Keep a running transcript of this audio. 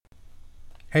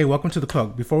Hey, welcome to The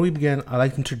Cloak. Before we begin, I'd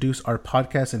like to introduce our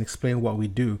podcast and explain what we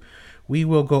do. We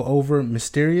will go over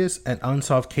mysterious and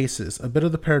unsolved cases, a bit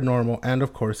of the paranormal, and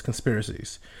of course,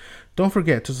 conspiracies. Don't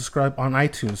forget to subscribe on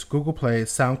iTunes, Google Play,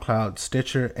 SoundCloud,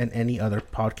 Stitcher, and any other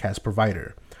podcast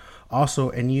provider. Also,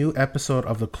 a new episode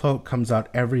of The Cloak comes out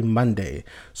every Monday,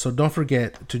 so don't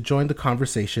forget to join the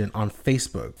conversation on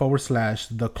Facebook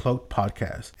 /The Cloaked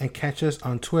Podcast and catch us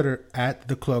on Twitter at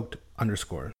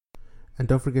 @TheCloaked_. And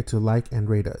don't forget to like and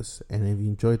rate us. And if you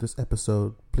enjoyed this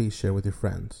episode, please share with your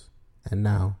friends. And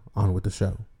now, on with the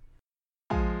show.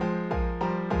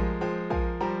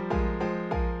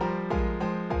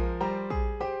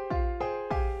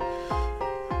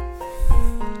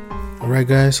 Alright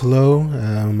guys, hello.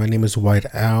 My name is White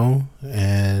Owl,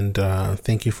 and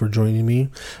thank you for joining me.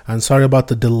 I'm sorry about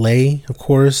the delay, of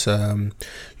course.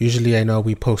 Usually I know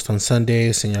we post on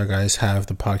Sundays and you guys have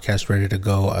the podcast ready to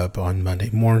go up on Monday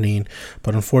morning,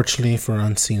 but unfortunately for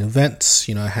unseen events,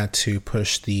 I had to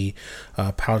push the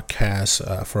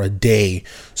podcast for a day.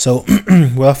 So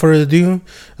without further ado,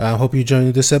 I hope you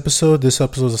joined this episode. This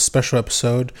episode is a special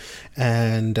episode,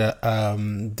 and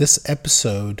this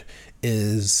episode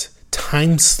is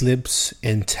time slips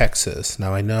in Texas.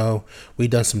 Now, I know we've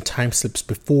done some time slips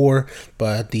before,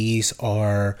 but these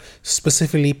are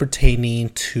specifically pertaining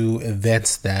to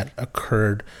events that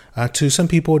occurred to some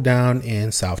people down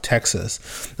in South Texas.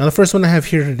 Now, the first one I have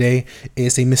here today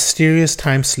is a mysterious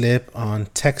time slip on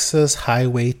Texas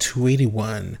Highway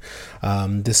 281.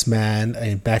 This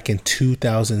man, back in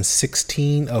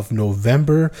 2016 of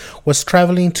November, was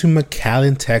traveling to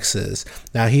McAllen, Texas.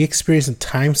 Now, he experienced a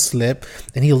time slip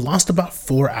and he lost about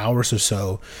 4 hours or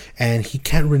so, and he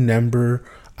can't remember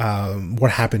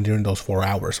what happened during those 4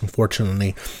 hours,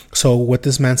 unfortunately. So what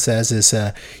this man says is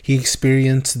he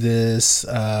experienced this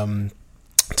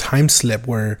time slip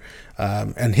where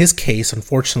in his case,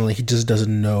 unfortunately, he just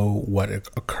doesn't know what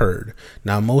occurred.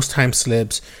 Now, most time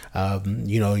slips,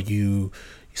 you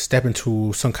step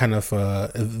into some kind of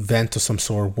event of some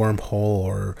sort, wormhole,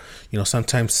 or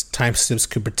sometimes time slips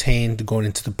could pertain to going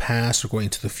into the past or going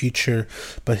into the future.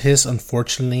 But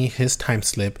unfortunately, his time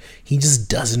slip, he just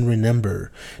doesn't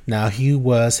remember. Now, he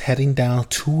was heading down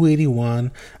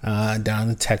 281 down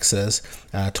in Texas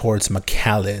towards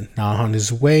McAllen. Now, on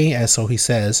his way, so he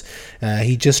says,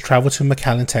 he just traveled to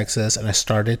McAllen, Texas, and I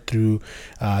started through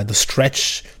the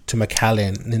stretch to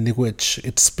McAllen, in which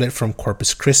it split from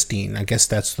Corpus Christi. I guess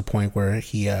that's the point where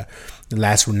he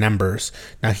last remembers.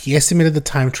 Now, he estimated the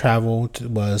time traveled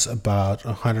was about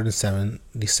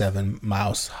 177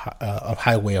 miles of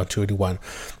highway on 281.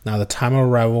 Now, the time of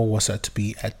arrival was said to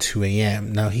be at 2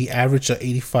 a.m. Now, he averaged at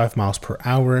 85 miles per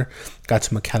hour, got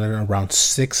to McAllen around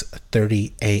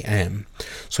 6:30 a.m.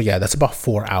 So yeah, that's about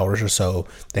 4 hours or so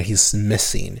that he's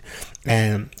missing.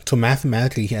 And so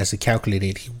mathematically, as he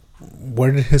calculated,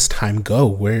 where did his time go?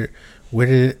 Where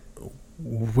did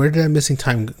that missing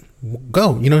time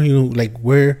go? Like,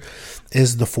 where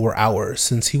is the 4 hours?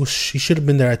 Since he should have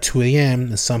been there at 2 a.m.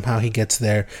 and somehow he gets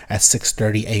there at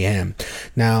 6:30 a.m.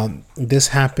 Now, this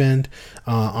happened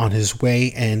on his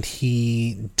way, and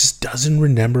he just doesn't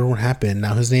remember what happened.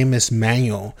 Now, his name is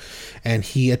Manuel, and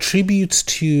he attributes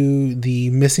to the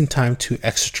missing time to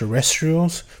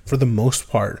extraterrestrials for the most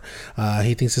part.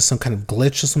 He thinks it's some kind of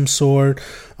glitch of some sort.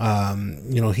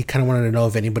 He kind of wanted to know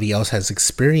if anybody else has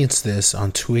experienced this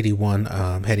on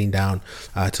 281 heading down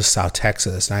to South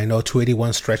Texas. Now, I know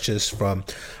 281 stretches from,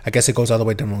 I guess it goes all the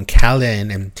way down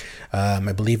McAllen, and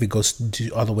I believe it goes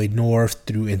all the way north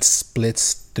through and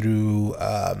splits through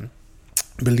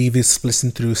believe it's splitting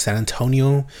through San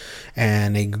Antonio,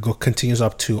 and it continues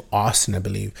up to Austin, I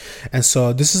believe. And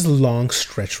so this is a long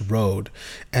stretch road,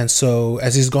 and so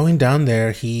as he's going down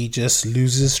there, he just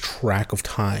loses track of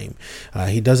time.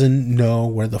 He doesn't know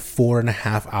where the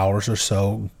 4.5 hours or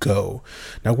so go.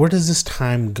 Now, where does this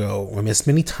time go? I mean, it's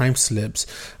many time slips.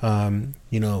 I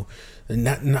don't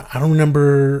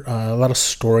remember a lot of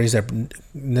stories that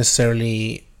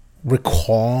necessarily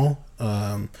recall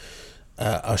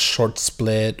a short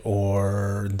split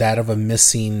or that of a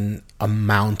missing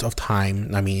amount of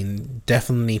time. I mean,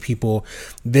 definitely people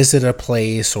visit a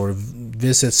place or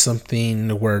visit something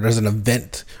where there's an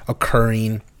event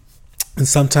occurring, and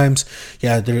sometimes,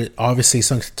 there obviously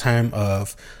some time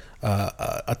of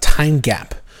a time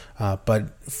gap. But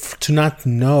to not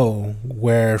know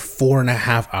where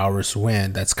 4.5 hours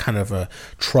went, that's kind of a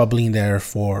troubling there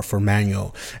for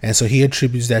Manuel. And so he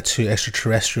attributes that to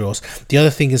extraterrestrials. The other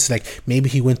thing is, like, maybe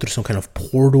he went through some kind of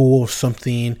portal or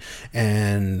something,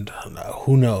 and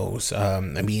who knows?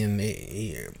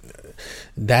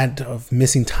 That of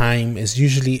missing time is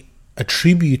usually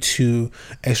attribute to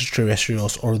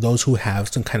extraterrestrials or those who have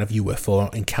some kind of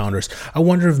UFO encounters. I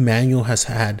wonder if Manuel has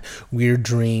had weird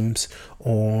dreams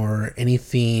or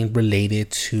anything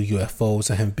related to UFOs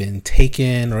that have been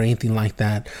taken or anything like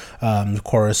that. Of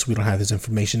course, we don't have his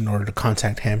information in order to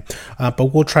contact him,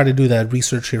 but we'll try to do that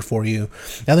research here for you.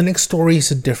 Now, the next story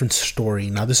is a different story.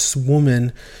 Now, this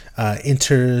woman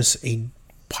enters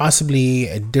possibly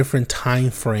a different time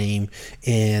frame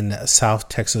in South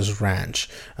Texas Ranch,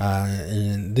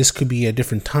 and this could be a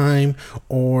different time,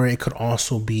 or it could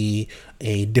also be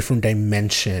a different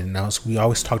dimension. Now, we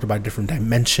always talked about different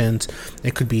dimensions.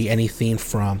 It could be anything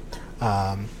from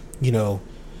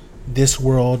this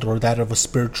world, or that of a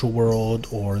spiritual world,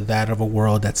 or that of a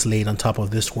world that's laid on top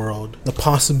of this world. The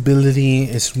possibility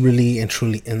is really and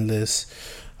truly endless,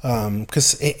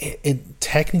 because it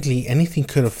technically anything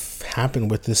could have happened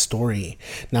with this story.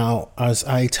 Now, as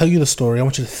I tell you the story, I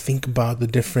want you to think about the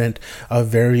different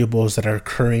variables that are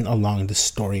occurring along this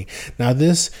story. Now,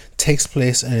 this takes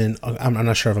place in, I'm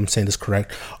not sure if I'm saying this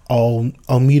correct,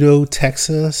 Almedo,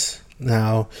 Texas.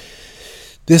 Now,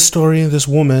 this story, this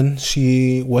woman,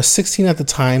 she was 16 at the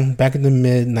time, back in the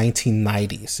mid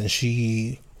 1990s, and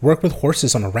she worked with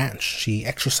horses on a ranch. She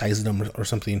exercised them or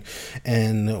something,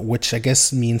 and which I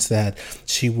guess means that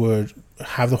she would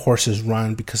have the horses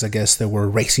run, because I guess there were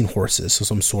racing horses of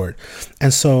some sort.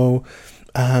 And so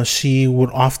she would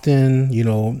often,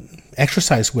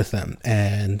 exercise with them,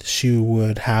 and she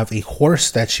would have a horse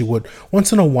that she would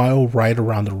once in a while ride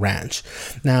around the ranch.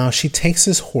 Now, she takes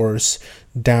this horse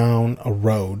down a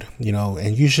road,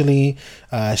 and usually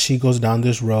she goes down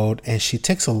this road and she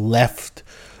takes a left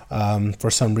for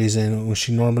some reason, when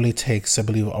she normally takes, I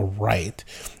believe, a right.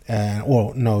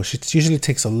 She usually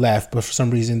takes a left, but for some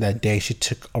reason that day she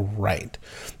took a right.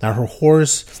 Now, her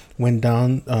horse went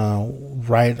down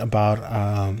her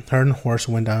and the horse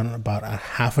went down about a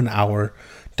half an hour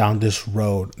down this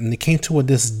road, and they came to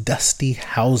this dusty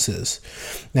houses.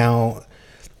 Now,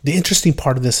 the interesting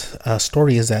part of this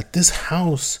story is that this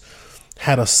house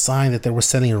had a sign that they were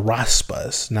selling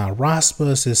raspas. Now,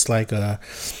 raspas is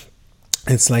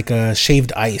it's like a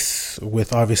shaved ice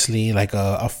with obviously like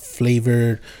a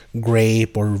flavored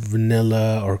grape or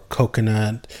vanilla or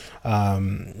coconut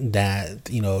that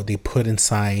they put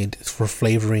inside for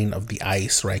flavoring of the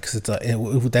ice, right? Because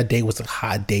that day was a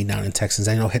hot day down in Texas.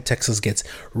 I know Texas gets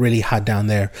really hot down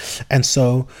there, and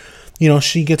so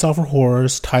she gets off her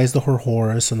horse, ties her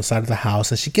horse on the side of the house,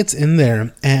 and she gets in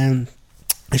there, and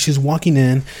as she's walking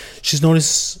in, she's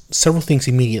noticed several things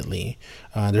immediately.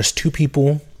 There's two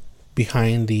people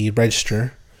behind the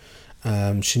register.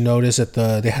 She noticed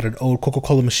that they had an old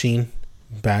Coca-Cola machine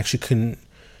back. She didn't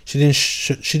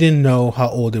know how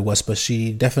old it was, but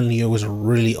she definitely knew it was a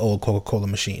really old Coca-Cola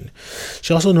machine.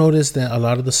 She also noticed that a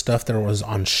lot of the stuff that was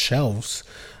on shelves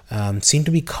seemed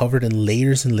to be covered in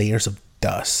layers and layers of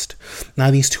dust.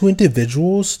 Now, these two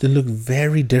individuals, they look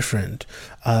very different.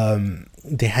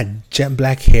 They had jet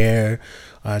black hair,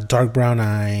 dark brown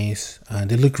eyes.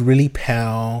 They looked really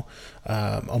pale,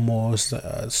 almost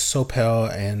so pale,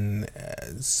 and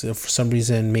so for some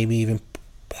reason, maybe even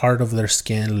part of their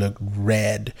skin looked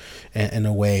red in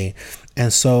a way.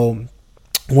 And so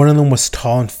one of them was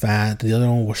tall and fat, the other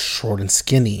one was short and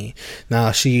skinny.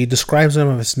 Now, she describes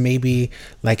them as maybe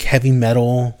like heavy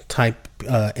metal type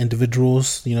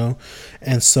individuals,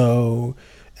 and so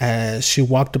as she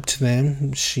walked up to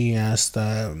them, she asked,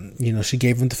 she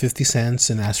gave them the 50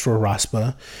 cents and asked for a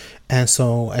raspa. And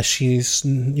so as she's,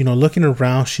 looking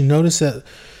around, she noticed that,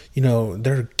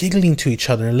 they're giggling to each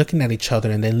other and looking at each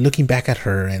other and then looking back at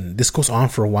her. And this goes on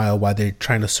for a while they're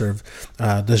trying to serve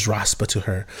this raspa to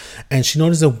her. And she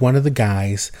noticed that one of the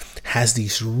guys has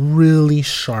these really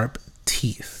sharp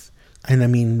teeth. And I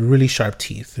mean, really sharp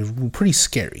teeth. They're pretty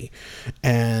scary.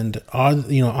 And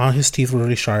all his teeth were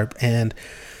really sharp. And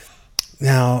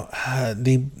now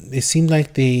they seemed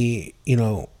like they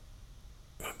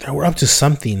were up to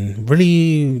something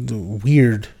really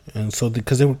weird. And so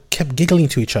because they kept giggling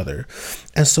to each other.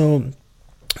 And so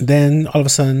then all of a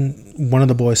sudden, one of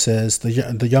the boys says,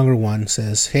 the younger one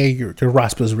says, "Hey, your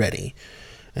raspa's ready."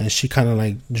 And she kind of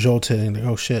like jolted and like,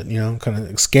 oh shit, kind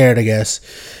of scared, I guess.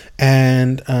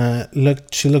 And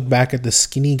she looked back at the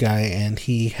skinny guy, and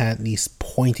he had these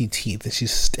pointy teeth, and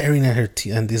she's staring at her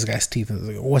teeth and this guy's teeth, and was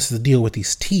like, what's the deal with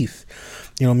these teeth?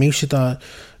 Maybe she thought,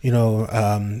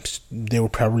 they were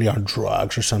probably on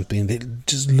drugs or something. They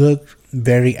just looked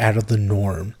very out of the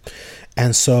norm.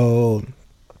 And so,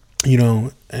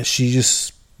 she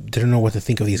just didn't know what to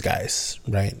think of these guys,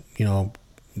 right?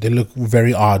 They look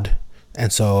very odd.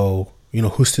 And so,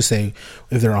 who's to say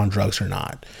if they're on drugs or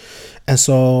not? And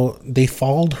so they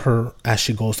followed her as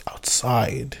she goes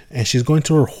outside, and she's going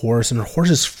to her horse, and her horse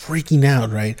is freaking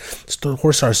out, right? So the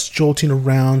horse starts jolting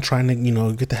around, trying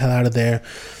to, get the hell out of there.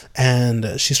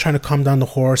 And she's trying to calm down the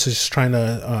horse. She's trying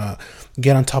to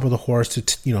get on top of the horse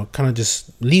to, kind of just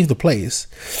leave the place.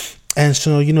 And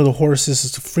so, the horse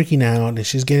is freaking out, and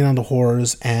she's getting on the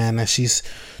horse, and as she's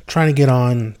trying to get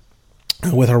on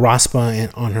with her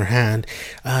raspa on her hand,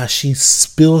 she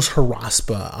spills her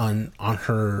raspa on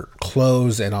her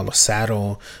clothes and on the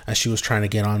saddle as she was trying to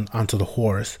get onto the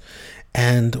horse.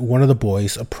 And one of the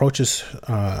boys approaches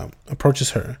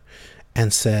her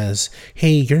and says,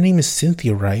 "Hey, your name is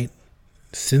Cynthia, right?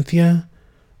 Cynthia?"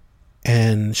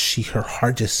 And her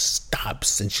heart just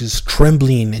stops, and she's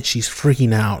trembling, and she's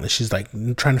freaking out, and she's like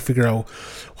trying to figure out,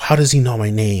 how does he know my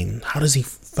name? How does he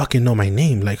fucking know my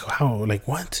name? Like, how? Like,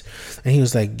 what? And he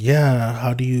was like, yeah,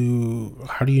 how do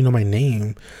you know my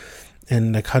name?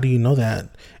 And like, how do you know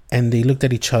that? And they looked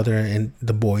at each other, and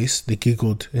the boys, they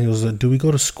giggled, and he was like, do we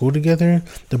go to school together?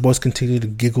 The boys continued to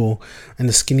giggle, and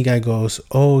the skinny guy goes,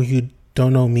 oh, you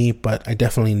don't know me, but I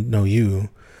definitely know you.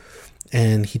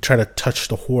 And he tried to touch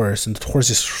the horse, and the horse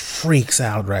just freaks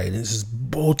out, right? And it's just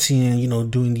bolting,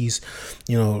 doing these,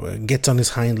 gets on his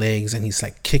hind legs, and he's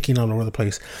like kicking all over the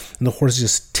place. And the horse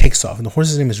just takes off. And the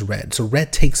horse's name is Red. So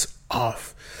Red takes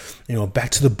off,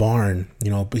 back to the barn,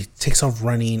 but he takes off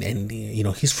running, and,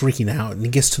 he's freaking out. And he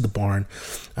gets to the barn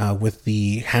with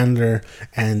the handler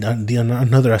and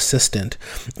another assistant.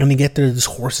 And they get there, this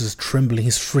horse is trembling.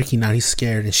 He's freaking out. He's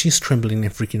scared. And she's trembling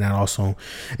and freaking out also.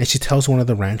 And she tells one of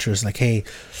the ranchers, like, hey,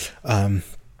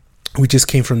 we just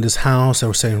came from this house that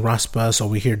we're selling raspas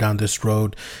over here down this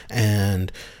road.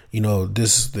 And, there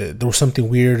was something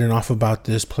weird and off about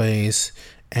this place.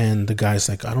 And the guy's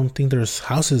like, I don't think there's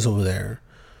houses over there.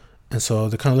 And so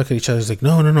they kind of look at each other. It's like,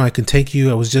 no, I can take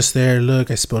you. I was just there. Look,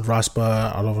 I spilled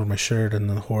raspa all over my shirt and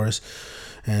the horse.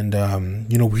 And,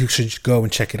 we should go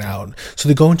and check it out. So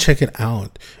they go and check it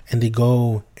out, and they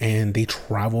go and they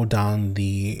travel down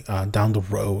the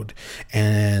road,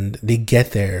 and they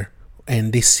get there,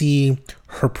 and they see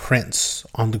her prints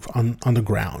on the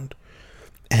ground.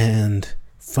 And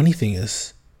funny thing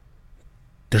is,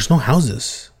 there's no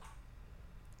houses.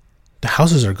 The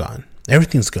houses are gone.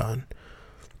 Everything's gone.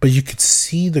 But you could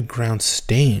see the ground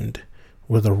stained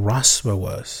where the raspa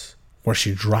was, where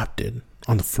she dropped it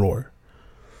on the floor.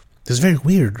 It's very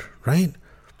weird, right?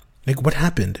 Like, what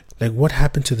happened? Like, what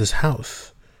happened to this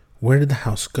house? Where did the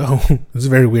house go? It's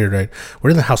very weird, right?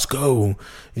 Where did the house go?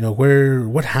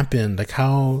 What happened? Like,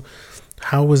 how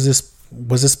was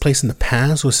this place in the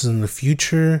past? Was this in the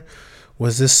future?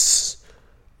 Was this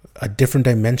a different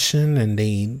dimension, and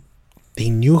they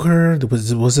knew her?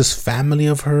 Was this family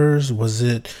of hers? Was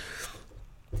it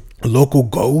a local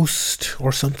ghost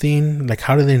or something? Like,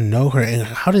 how did they know her, and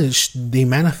how did they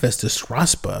manifest this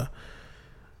raspa?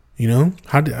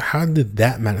 How did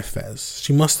that manifest?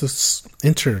 She must have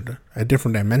entered a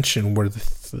different dimension where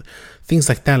things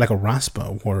like that, like a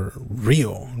raspa, were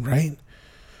real, right?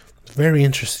 Very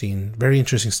interesting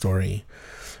story.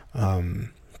 I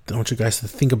want you guys to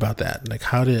think about that. Like,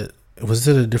 was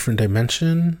it a different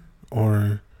dimension?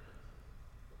 Or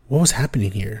what was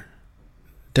happening here?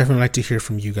 Definitely like to hear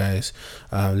from you guys.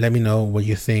 Let me know what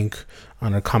you think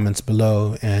on our comments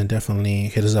below, and definitely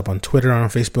hit us up on Twitter, on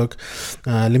Facebook.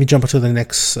 Let me jump into the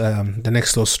next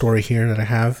little story here that I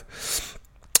have.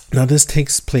 Now, this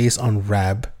takes place on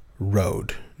Rab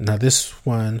Road. Now, this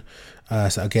one,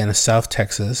 again, is South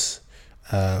Texas.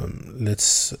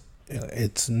 It's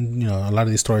a lot of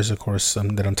these stories, of course,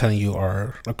 that I'm telling you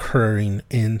are occurring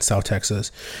in South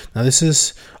Texas. Now, this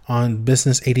is on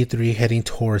Business 83 heading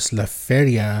towards La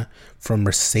Feria from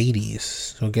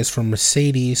Mercedes. So it gets from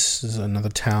Mercedes, is another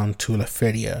town, to La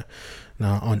Feria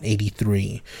now on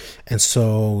 83. And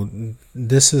so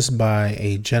this is by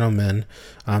a gentleman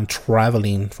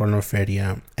traveling from La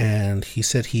Feria, and he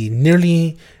said he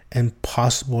nearly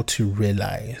impossible to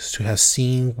realize to have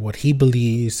seen what he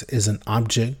believes is an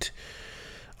object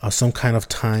of some kind of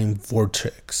time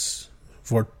vortex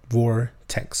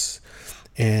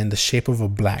in the shape of a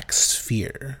black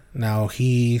sphere. Now,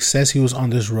 he says he was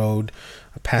on this road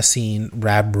passing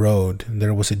Rab Road, and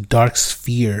there was a dark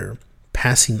sphere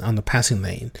passing on the passing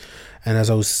lane. And as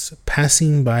I was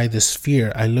passing by this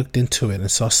sphere, I looked into it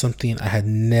and saw something I had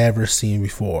never seen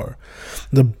before.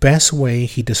 The best way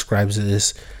he describes it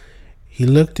is, he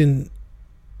looked in,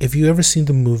 if you ever seen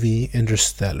the movie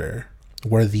Interstellar,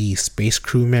 where the space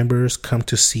crew members come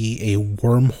to see a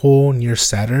wormhole near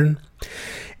Saturn,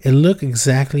 it looked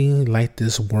exactly like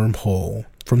this wormhole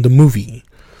from the movie.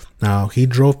 Now, he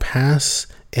drove past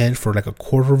it for like a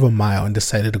quarter of a mile and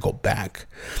decided to go back.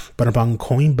 But upon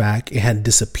going back, it had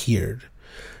disappeared.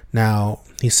 Now,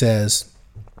 he says,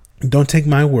 don't take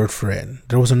my word for it.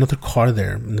 There was another car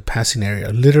there in the passing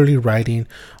area, literally riding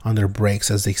on their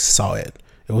brakes as they saw it.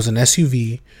 It was an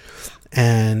SUV.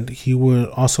 And he would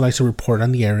also like to report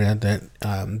on the area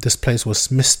that this place was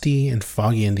misty and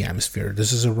foggy in the atmosphere.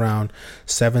 This is around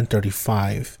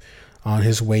 7:35 on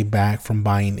his way back from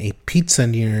buying a pizza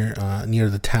near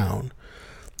the town.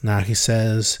 Now, he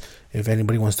says if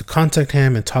anybody wants to contact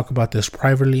him and talk about this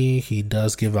privately, he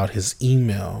does give out his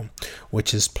email,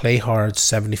 which is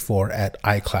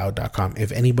playhard74@icloud.com.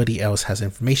 If anybody else has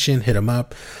information, hit him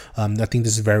up. I think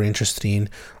this is very interesting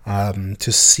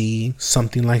to see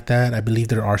something like that. I believe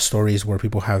there are stories where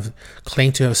people have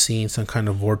claimed to have seen some kind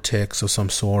of vortex of some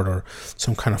sort or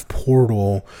some kind of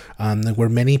portal, where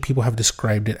many people have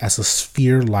described it as a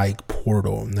sphere-like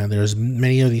portal. Now, there's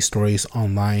many of these stories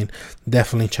online.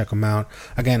 Definitely check them out.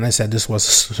 Again, I said this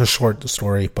was a short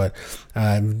story, but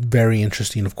very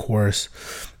interesting, of course.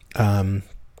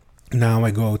 Now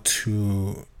I go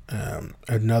to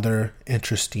another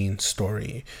interesting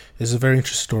story. It's a very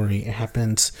interesting story. It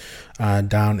happens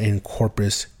down in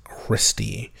Corpus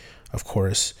Christi, of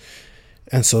course.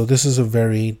 And so this is a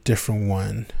very different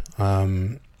one.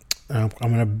 I'm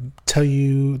going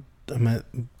to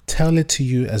tell it to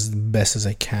you as best as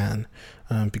I can,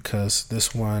 because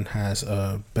this one has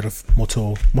a bit of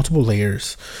multiple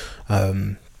layers.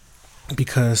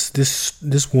 Because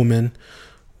this woman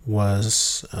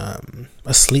was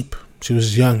asleep. She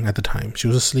was young at the time. She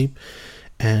was asleep,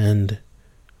 and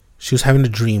she was having a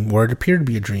dream, or it appeared to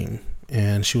be a dream,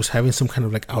 and she was having some kind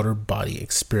of like outer body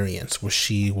experience where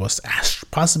she was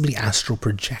possibly astral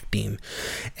projecting,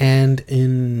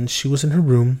 and she was in her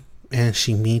room, and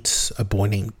she meets a boy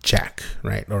named Jack,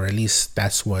 right? Or at least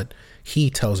that's what he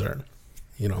tells her.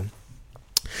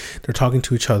 They're talking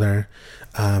to each other,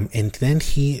 and then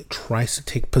he tries to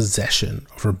take possession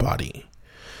of her body.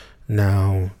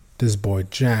 Now, this boy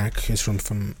Jack is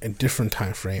from a different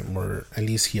time frame, or at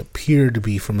least he appeared to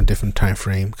be from a different time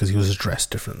frame because he was dressed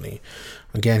differently.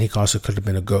 Again, he also could have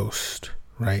been a ghost,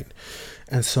 right?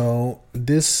 And so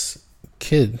this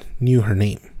kid knew her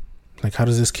name. Like, how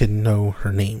does this kid know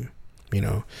her name?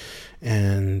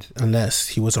 And unless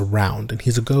he was around, and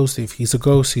he's a ghost. If he's a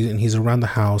ghost and he's around the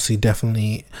house, he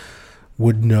definitely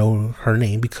would know her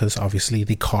name, because obviously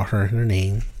they caught her in her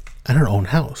name at her own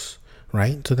house.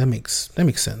 Right, so that makes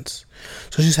sense.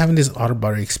 So she's having this outer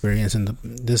body experience, and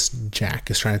this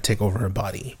Jack is trying to take over her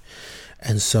body,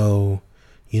 and so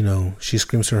she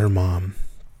screams to her mom.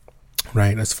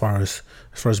 Right, as far as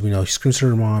we know, she screams to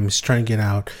her mom. She's trying to get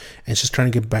out, and she's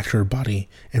trying to get back to her body.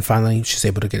 And finally, she's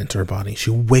able to get into her body.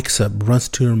 She wakes up, runs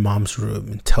to her mom's room,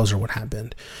 and tells her what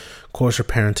happened. Of course, her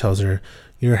parent tells her,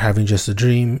 "You're having just a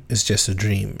dream. It's just a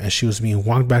dream." And she was being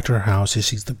walked back to her house, and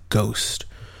she's the ghost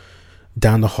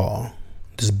down the hall.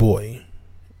 This boy.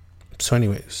 So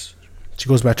anyways, she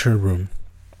goes back to her room,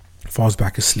 falls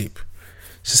back asleep.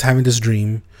 She's having this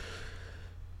dream.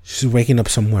 She's waking up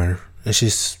somewhere, and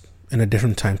she's in a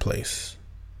different time place.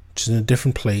 She's in a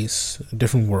different place, a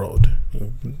different world.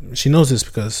 She knows this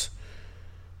because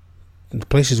the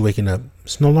place she's waking up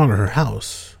is no longer her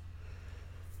house.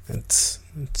 It's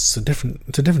a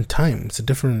different time. It's a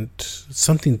different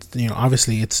something.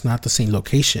 Obviously it's not the same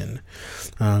location,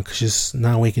 because she's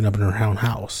now waking up in her own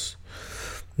house.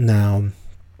 Now,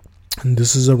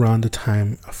 this is around the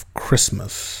time of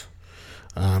Christmas,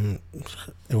 when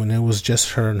it was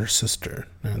just her and her sister.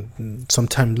 And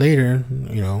sometime later,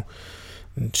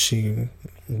 she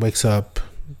wakes up,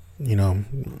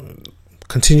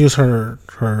 continues her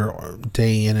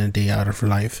day in and day out of her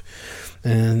life,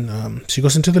 and she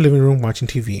goes into the living room watching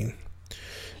TV,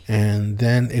 and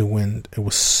then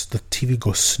the TV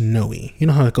goes snowy. You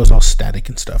know how it goes all static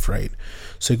and stuff, right?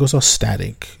 So it goes all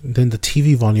static. Then the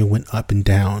TV volume went up and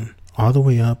down, all the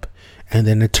way up, and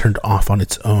then it turned off on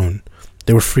its own.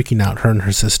 They were freaking out, her and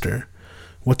her sister.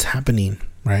 What's happening,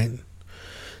 right?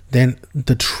 Then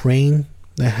the train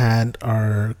that had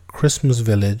our Christmas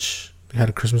village, they had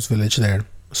a Christmas village there,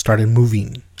 started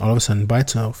moving all of a sudden by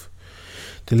itself.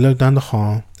 They looked down the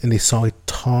hall, and they saw a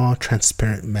tall,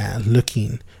 transparent man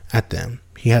looking at them.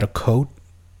 He had a coat,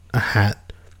 a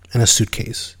hat, and a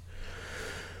suitcase.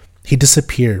 He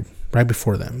disappeared right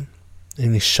before them,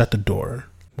 and he shut the door.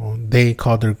 Well, they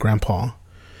called their grandpa,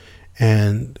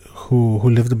 and who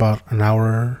lived about an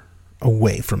hour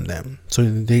away from them. So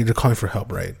they're calling for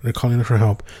help, right? They're calling for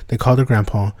help. They called their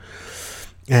grandpa,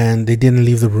 and they didn't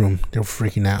leave the room. They were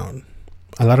freaking out.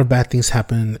 A lot of bad things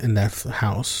happened in that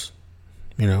house,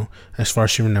 as far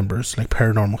as she remembers, like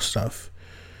paranormal stuff.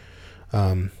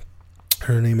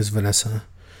 Her name is Vanessa.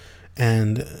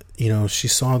 And, she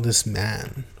saw this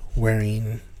man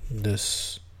wearing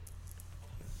this,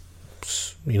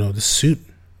 this suit,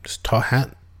 this tall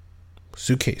hat,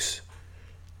 suitcase.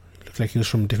 It looked like he was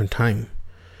from a different time.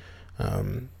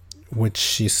 Which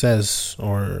she says,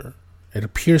 or it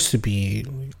appears to be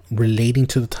relating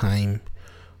to the time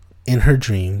in her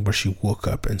dream where she woke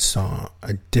up and saw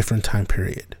a different time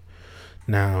period.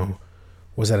 Now,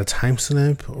 was that a time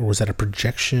slip, or was that a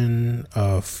projection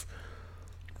of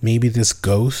maybe this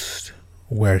ghost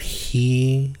where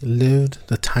he lived,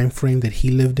 the time frame that he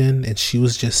lived in, and she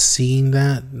was just seeing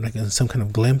that like in some kind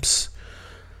of glimpse?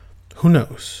 Who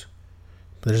knows?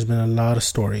 But there's been a lot of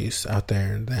stories out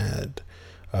there that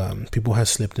people have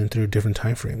slipped in through different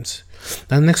time frames.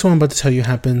 Now, the next one I'm about to tell you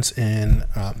happens in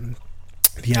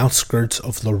the outskirts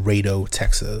of Laredo,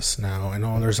 Texas. Now, I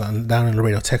know there's down in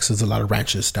Laredo, Texas, a lot of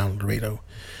ranches down in Laredo.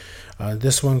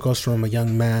 This one goes from a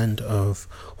young man of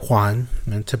Juan,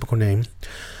 a typical name.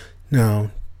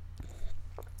 Now,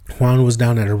 Juan was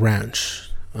down at a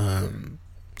ranch,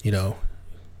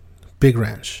 big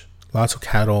ranch, lots of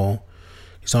cattle.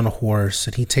 He's on a horse,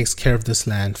 and he takes care of this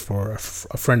land for a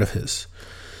friend of his.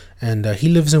 And he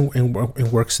lives and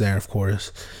works there, of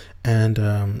course. And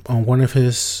on one of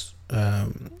his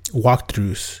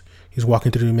walkthroughs, he's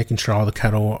walking through, making sure all the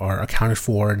cattle are accounted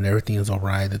for and everything is all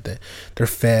right, that they're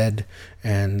fed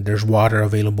and there's water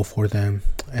available for them.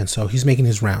 And so he's making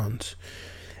his rounds.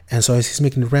 And so as he's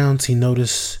making the rounds, he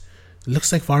noticed, it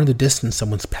looks like far in the distance,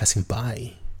 someone's passing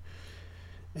by.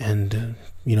 And,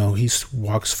 he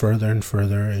walks further and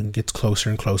further and gets closer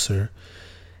and closer.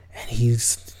 And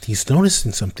he's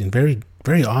noticing something very,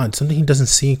 very odd, something he doesn't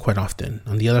see quite often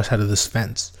on the other side of this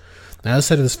fence. The other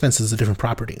side of this fence is a different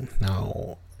property.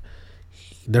 Now,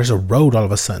 there's a road all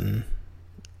of a sudden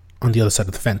on the other side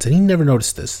of the fence, and he never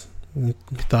noticed this. He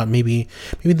thought maybe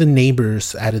the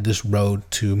neighbors added this road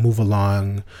to move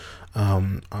along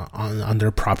on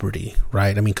their property,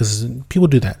 right? I mean, because people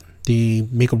do that. They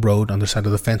make a road on the side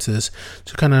of the fences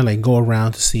to kind of like go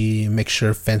around to see, make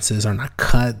sure fences are not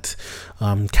cut,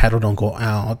 cattle don't go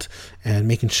out, and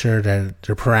making sure that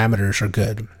their parameters are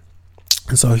good.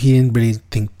 And so he didn't really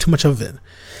think too much of it.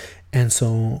 And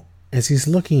so as he's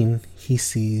looking, he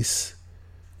sees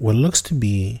what looks to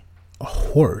be a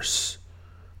horse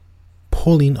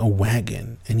pulling a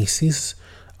wagon, and he sees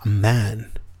a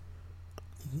man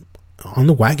on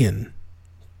the wagon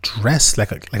dressed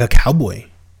like a cowboy,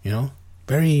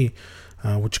 very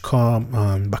what you call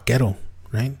vaquero,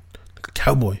 right? Like a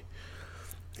cowboy.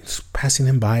 He's passing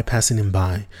him by,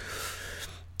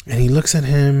 and he looks at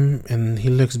him, and he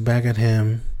looks back at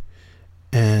him,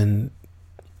 and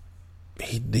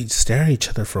they stare at each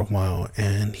other for a while,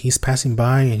 and he's passing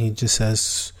by, and he just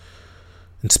says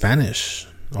in Spanish,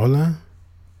 "Hola,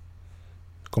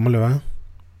 ¿cómo le va?"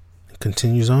 He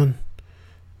continues on.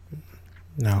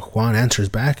 Now Juan answers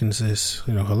back and says,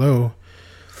 hello.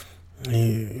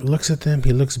 He looks at them.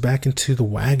 He looks back into the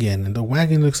wagon, and the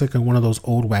wagon looks like one of those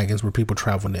old wagons where people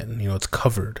travel in. It's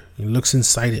covered. He looks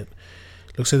inside it.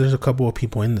 Looks like there's a couple of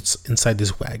people inside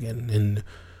this wagon. And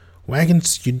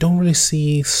wagons you don't really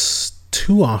see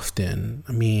too often.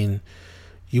 I mean,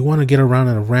 you want to get around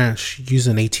at a ranch, use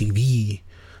an ATV.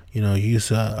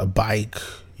 Use a bike.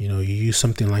 You use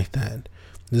something like that.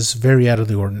 This is very out of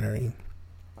the ordinary.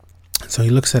 So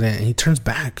he looks at it and he turns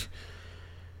back.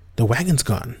 The wagon's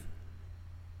gone.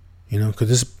 Could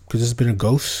this have been a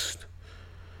ghost?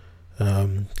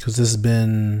 Could this have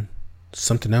been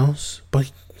something else?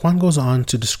 But Juan goes on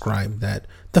to describe that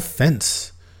the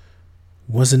fence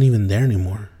wasn't even there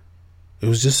anymore. It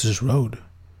was just his road.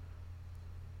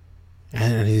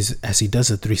 And as he does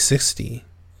a 360,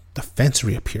 the fence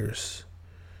reappears.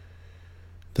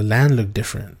 The land looked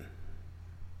different.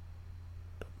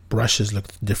 The brushes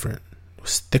looked different. It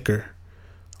was thicker.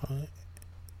 And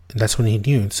that's when he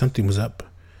knew something was up.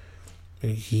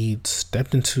 He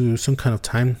stepped into some kind of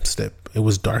time slip. It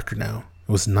was darker now.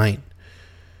 It was night.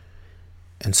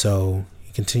 And so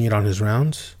he continued on his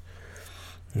rounds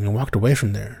and walked away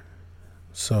from there.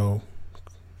 So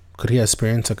could he have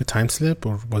experienced like a time slip,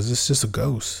 or was this just a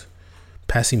ghost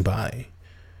passing by?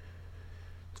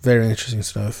 Very interesting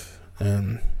stuff.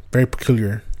 Very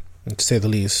peculiar, to say the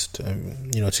least.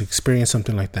 To experience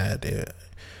something like that,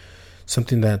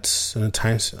 something that's in a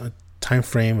time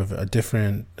frame of a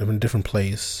different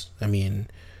place. I mean,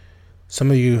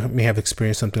 some of you may have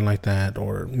experienced something like that,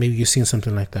 or maybe you've seen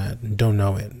something like that and don't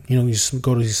know it. You just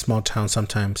go to these small towns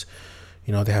sometimes.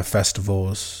 They have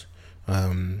festivals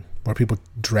where people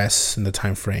dress in the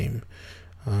time frame.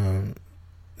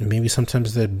 Maybe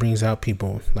sometimes that brings out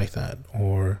people like that,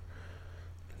 or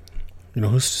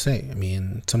who's to say? I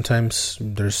mean, sometimes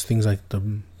there's things like the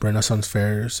Renaissance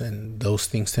fairs, and those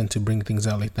things tend to bring things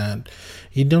out like that.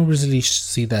 You don't really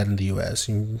see that in the US.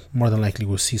 You more than likely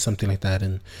will see something like that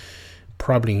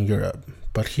probably in Europe.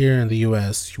 But here in the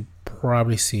US, you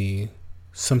probably see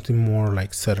something more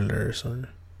like settlers or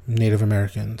Native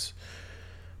Americans.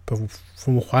 But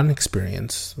from one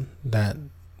experience, that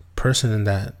person in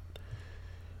that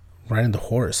riding the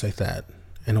horse like that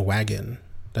in a wagon,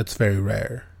 that's very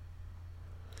rare.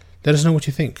 Let us know what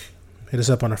you think. Hit us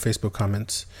up on our Facebook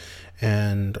comments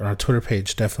and on our Twitter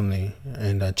page, definitely.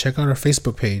 And check out our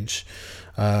Facebook page.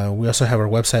 We also have our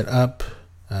website up.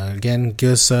 Again,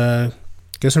 give us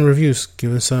some reviews,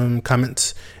 give us some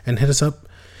comments, and hit us up.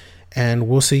 And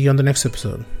we'll see you on the next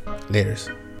episode.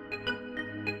 Laters.